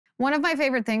One of my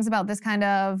favorite things about this kind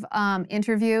of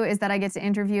interview is that I get to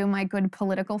interview my good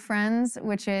political friends,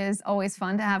 which is always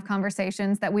fun to have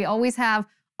conversations that we always have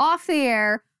off the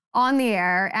air, on the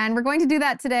air. And we're going to do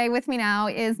that today. With me now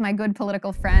is my good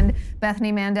political friend,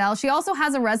 Bethany Mandel. She also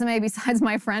has a resume besides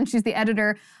my friend. She's the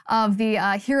editor of the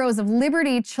Heroes of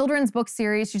Liberty children's book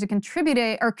series. She's a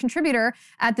contributor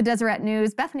at the Deseret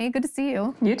News. Bethany, good to see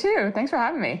you. You too. Thanks for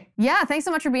having me. Yeah, thanks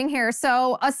so much for being here.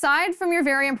 So aside from your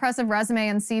very impressive resume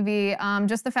and CV,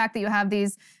 just the fact that you have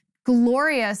these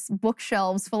glorious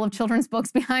bookshelves full of children's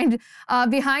books behind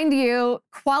you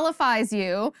qualifies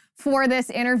you for this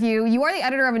interview. You are the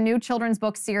editor of a new children's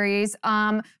book series.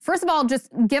 First of all, just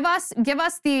give us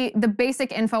the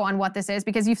basic info on what this is,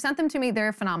 because you've sent them to me.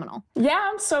 They're phenomenal. Yeah,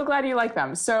 I'm so glad you like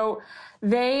them. So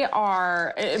they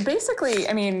are basically,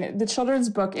 I mean, the children's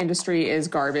book industry is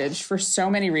garbage for so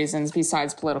many reasons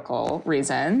besides political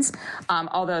reasons,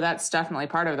 although that's definitely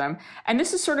part of them. And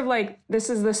this is sort of like, this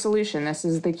is the solution. This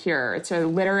is the cure. It's a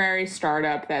literary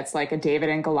startup that's like a David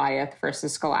and Goliath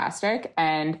versus Scholastic.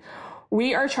 And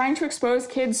we are trying to expose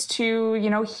kids to,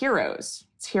 heroes.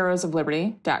 It's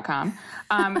heroesofliberty.com.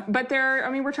 But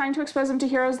we're trying to expose them to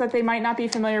heroes that they might not be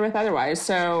familiar with otherwise.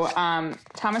 So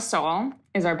Thomas Sowell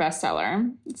is our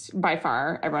bestseller. It's by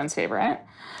far everyone's favorite.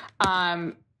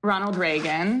 Ronald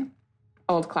Reagan,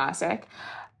 old classic.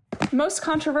 Most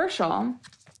controversial,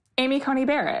 Amy Coney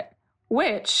Barrett,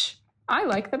 which I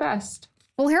like the best.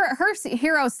 Well, her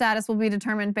hero status will be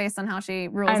determined based on how she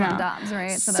rules on Dobbs,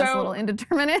 right? So that's a little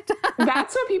indeterminate.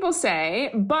 That's what people say.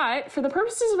 But for the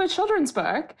purposes of a children's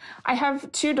book, I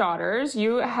have two daughters.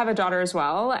 You have a daughter as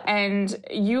well. And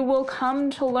you will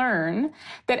come to learn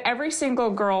that every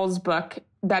single girl's book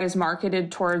that is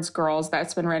marketed towards girls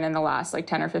that's been written in the last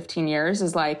 10 or 15 years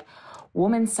is like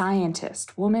woman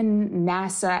scientist, woman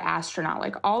NASA astronaut,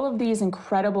 like all of these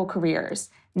incredible careers.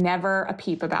 Never a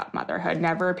peep about motherhood,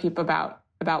 never a peep about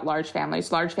large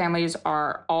families. Large families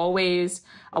are always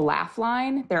a laugh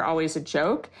line. They're always a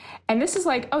joke. And this is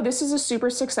like, oh, this is a super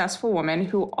successful woman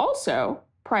who also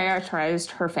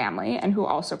prioritized her family and who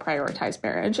also prioritized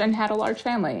marriage and had a large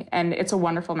family. And it's a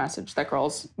wonderful message that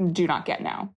girls do not get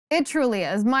now. It truly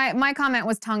is. My comment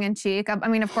was tongue in cheek. I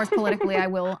mean, of course, politically, I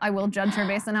will judge her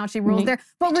based on how she rules there.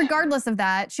 But regardless of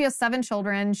that, she has 7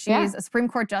 children. She's a Supreme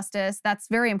Court justice. That's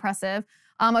very impressive.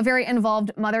 A very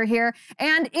involved mother here.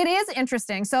 And it is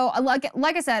interesting. So like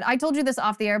I said, I told you this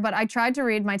off the air, but I tried to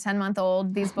read my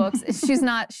 10-month-old these books. She's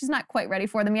not quite ready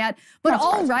for them yet. But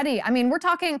already, I mean, we're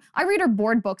talking, I read her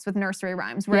board books with nursery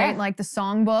rhymes, right? Yeah. Like the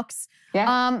song books.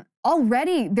 Yeah.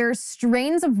 Already there's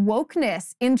strains of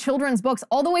wokeness in children's books,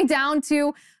 all the way down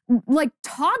to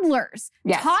toddlers.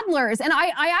 Yes. Toddlers. And I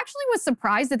actually was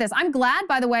surprised at this. I'm glad,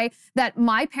 by the way, that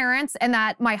my parents and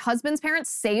that my husband's parents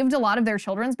saved a lot of their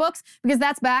children's books, because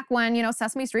that's back when,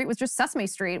 Sesame Street was just Sesame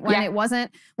Street, when it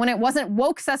wasn't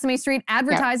woke Sesame Street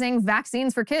advertising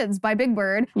vaccines for kids by Big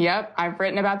Bird. Yep. I've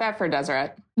written about that for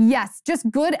Deseret. Yes,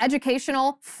 just good,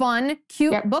 educational, fun,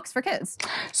 cute books for kids.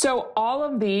 So all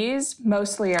of these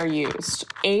mostly are used.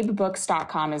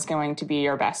 abebooks.com is going to be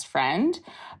your best friend.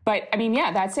 But I mean,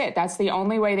 yeah, that's it. That's the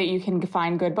only way that you can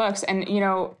find good books. And,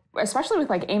 especially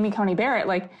with Amy Coney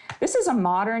Barrett, this is a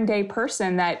modern day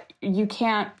person that you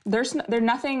can't,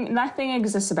 nothing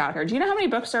exists about her. Do you know how many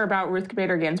books are about Ruth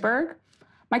Bader Ginsburg?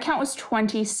 My count was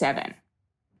 27.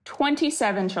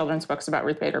 27 children's books about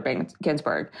Ruth Bader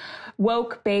Ginsburg.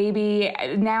 Woke Baby.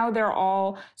 Now they're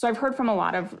all, so I've heard from a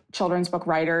lot of children's book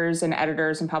writers and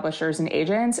editors and publishers and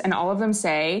agents, and all of them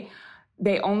say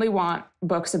they only want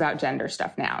books about gender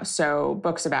stuff now. So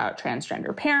books about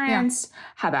transgender parents,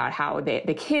 about how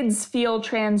the kids feel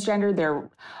transgender.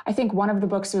 I think one of the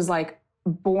books was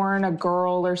Born a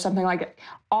Girl or something like that.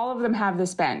 All of them have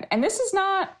this bend. And this is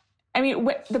not,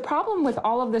 the problem with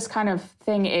all of this kind of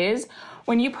thing is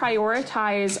when you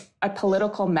prioritize a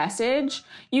political message,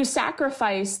 you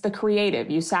sacrifice the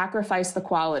creative, you sacrifice the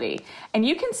quality, and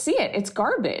you can see it. It's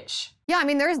garbage. Yeah, I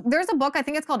mean, there's a book, I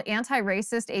think it's called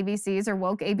Anti-Racist ABCs or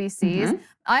Woke ABCs. Mm-hmm.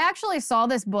 I actually saw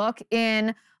this book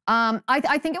in,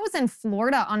 I think it was in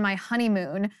Florida on my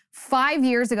honeymoon 4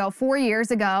 years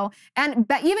ago. And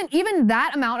even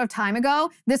that amount of time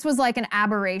ago, this was like an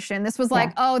aberration. This was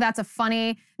oh, that's a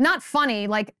funny, not funny,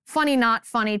 funny, not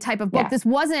funny type of book. Yeah. This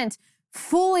wasn't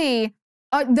fully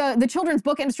the children's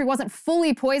book industry wasn't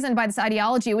fully poisoned by this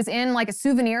ideology. It was in like a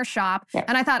souvenir shop. Yep.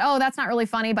 And I thought, oh, that's not really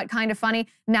funny, but kind of funny.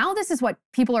 Now this is what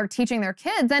people are teaching their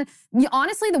kids. And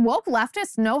honestly, the woke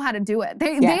leftists know how to do it.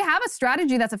 They have a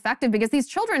strategy that's effective because these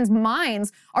children's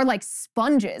minds are like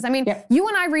sponges. I mean, you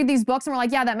and I read these books and we're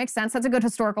like, yeah, that makes sense. That's a good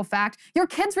historical fact. Your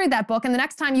kids read that book and the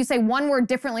next time you say one word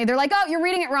differently, they're like, oh, you're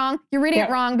reading it wrong. You're reading it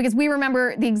wrong because we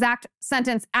remember the exact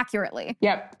sentence accurately.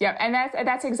 Yep. And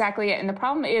that's exactly it. And the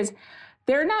problem is,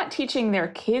 they're not teaching their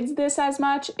kids this as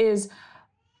much. Is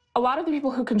a lot of the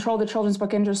people who control the children's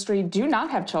book industry do not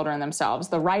have children themselves.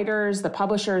 The writers, the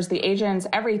publishers, the agents,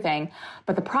 everything.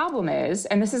 But the problem is,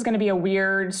 and this is going to be a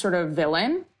weird sort of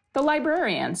villain, the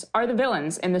librarians are the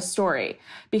villains in this story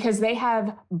because they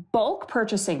have bulk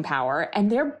purchasing power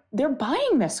and they're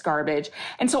buying this garbage.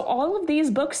 And so all of these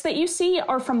books that you see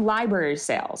are from library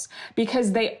sales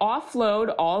because they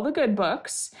offload all the good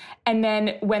books. And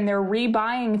then when they're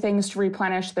rebuying things to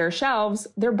replenish their shelves,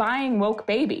 they're buying Woke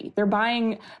Baby. They're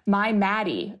buying My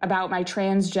Maddie about my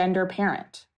transgender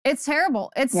parent. It's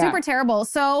terrible. It's super terrible.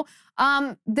 So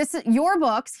this is your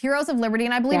books, Heroes of Liberty,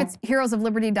 and I believe it's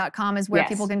heroesofliberty.com is where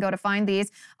people can go to find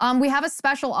these. We have a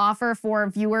special offer for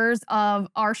viewers of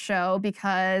our show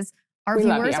because our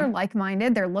viewers are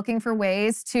like-minded. They're looking for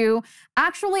ways to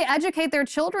actually educate their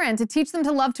children, to teach them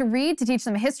to love to read, to teach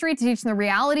them history, to teach them the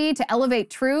reality, to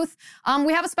elevate truth.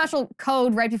 We have a special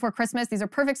code right before Christmas. These are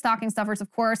perfect stocking stuffers,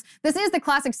 of course. This is the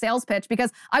classic sales pitch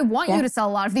because I want you to sell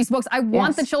a lot of these books. I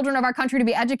want the children of our country to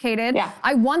be educated.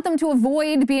 I want them to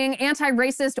avoid being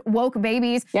anti-racist woke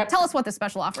babies. Tell us what this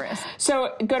special offer is.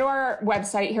 So go to our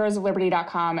website,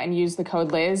 heroesofliberty.com, and use the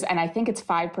code Liz, and I think it's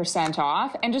 5%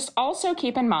 off. And just also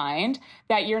keep in mind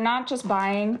that you're not just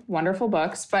buying wonderful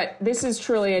books, but this is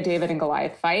truly a David and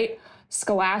Goliath fight.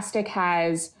 Scholastic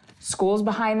has schools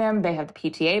behind them. They have the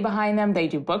PTA behind them. They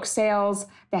do book sales.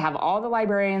 They have all the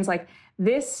librarians. Like,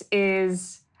 this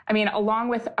is, I mean, along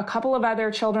with a couple of other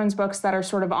children's books that are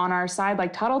sort of on our side,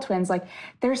 like Tuttle Twins, like,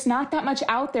 there's not that much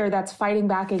out there that's fighting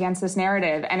back against this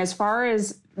narrative. And as far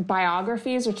as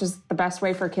biographies, which is the best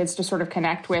way for kids to sort of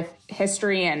connect with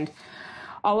history and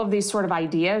all of these sort of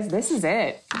ideas, this is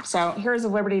it. So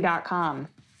heroesofliberty.com,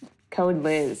 code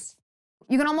Liz.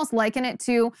 You can almost liken it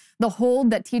to the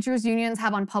hold that teachers' unions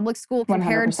have on public school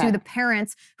compared 100%. to the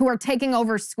parents who are taking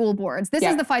over school boards. This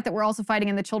is the fight that we're also fighting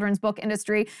in the children's book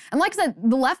industry. And like I said,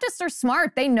 the leftists are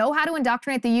smart. They know how to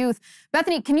indoctrinate the youth.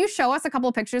 Bethany, can you show us a couple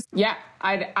of pictures? Yeah,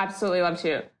 I'd absolutely love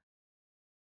to.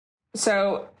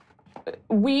 So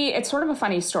it's sort of a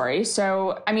funny story.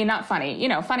 So, I mean, not funny,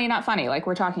 funny, not funny, like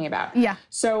we're talking about. Yeah.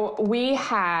 So we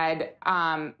had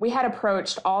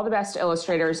approached all the best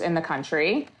illustrators in the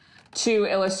country to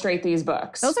illustrate these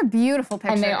books. Those are beautiful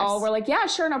pictures. And they all were like, yeah,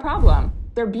 sure, no problem.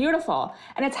 They're beautiful.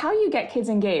 And it's how you get kids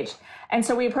engaged. And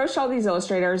so we approached all these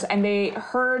illustrators and they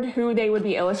heard who they would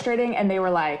be illustrating and they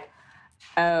were like,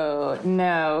 oh,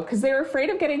 no, because they were afraid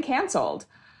of getting canceled.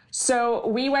 So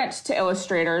we went to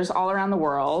illustrators all around the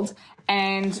world,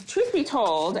 and truth be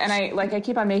told, and I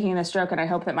keep on making this joke, and I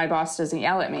hope that my boss doesn't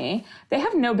yell at me, they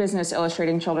have no business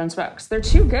illustrating children's books. They're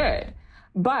too good.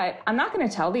 But I'm not going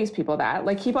to tell these people that.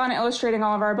 Like, keep on illustrating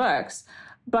all of our books.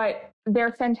 But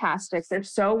they're fantastic. They're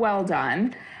so well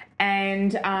done,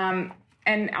 and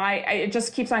it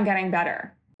just keeps on getting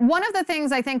better. One of the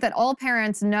things I think that all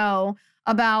parents know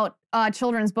about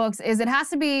children's books is it has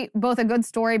to be both a good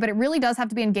story, but it really does have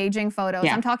to be engaging photos.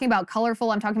 I'm talking about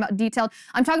colorful, I'm talking about detailed,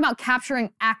 I'm talking about capturing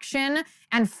action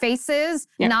and faces,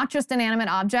 not just inanimate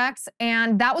objects.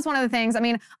 And that was one of the things, I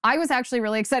mean, I was actually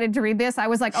really excited to read this. I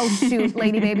was like, oh shoot,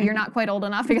 Lady Baby, you're not quite old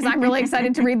enough because I'm really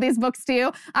excited to read these books to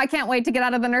you. I can't wait to get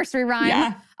out of the nursery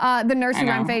rhyme, the nursery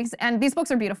rhyme phase. And these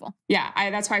books are beautiful. Yeah,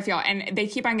 that's how I feel. And they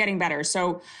keep on getting better.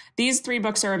 So these 3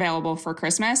 books are available for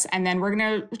Christmas, and then we're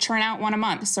going to churn out one a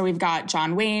month. So we've got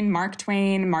John Wayne, Mark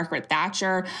Twain, Margaret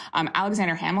Thatcher,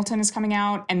 Alexander Hamilton is coming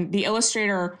out, and the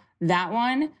illustrator, that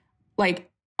one, like,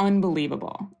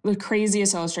 unbelievable. The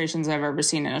craziest illustrations I've ever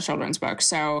seen in a children's book.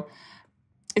 So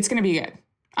it's going to be good.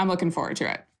 I'm looking forward to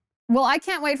it. Well, I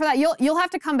can't wait for that. You'll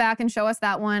have to come back and show us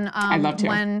that one I'd love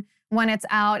to. When it's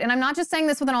out. And I'm not just saying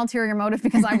this with an ulterior motive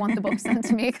because I want the book sent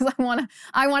to me because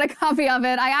I want a copy of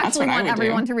it. I actually want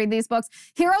everyone to read these books.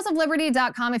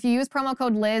 Heroesofliberty.com. If you use promo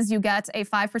code Liz, you get a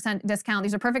 5% discount.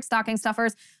 These are perfect stocking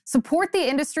stuffers. Support the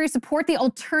industry, support the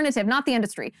alternative, not the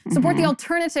industry. Support the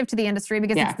alternative to the industry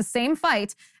because it's the same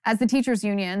fight as the teachers'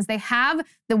 unions. The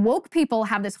woke people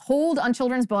have this hold on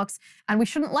children's books, and we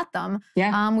shouldn't let them.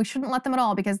 We shouldn't let them at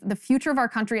all because the future of our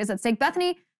country is at stake.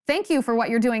 Bethany, thank you for what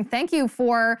you're doing. Thank you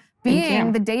for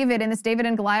being the David in this David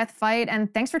and Goliath fight.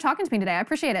 And thanks for talking to me today. I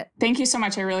appreciate it. Thank you so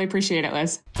much. I really appreciate it,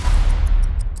 Liz.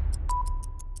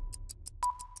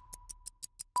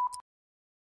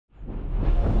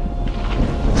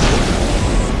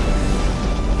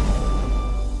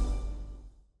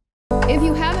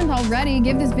 already,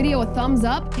 give this video a thumbs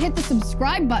up, hit the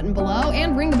subscribe button below,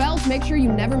 and ring the bell to make sure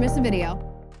you never miss a video.